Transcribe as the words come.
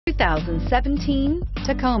2017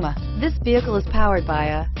 Tacoma. This vehicle is powered by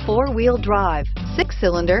a four-wheel drive,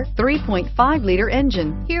 six-cylinder, 3.5-liter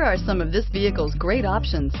engine. Here are some of this vehicle's great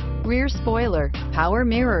options: rear spoiler, power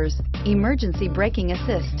mirrors, emergency braking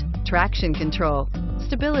assist, traction control,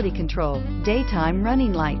 stability control, daytime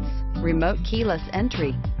running lights, remote keyless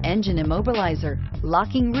entry, engine immobilizer,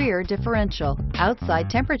 locking rear differential,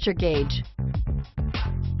 outside temperature gauge.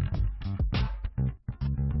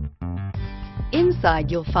 Inside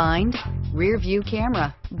you'll find rear view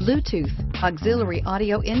camera, Bluetooth, auxiliary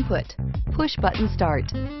audio input, push button start,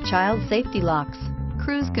 child safety locks,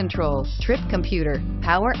 cruise control, trip computer,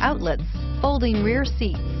 power outlets, folding rear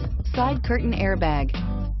seats, side curtain airbag.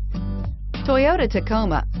 Toyota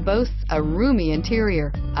Tacoma boasts a roomy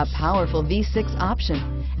interior, a powerful V6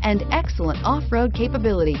 option, and excellent off-road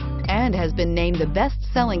capability, and has been named the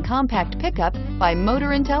best-selling compact pickup by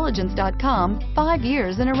MotorIntelligence.com 5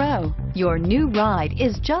 years in a row. Your new ride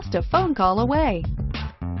is just a phone call away.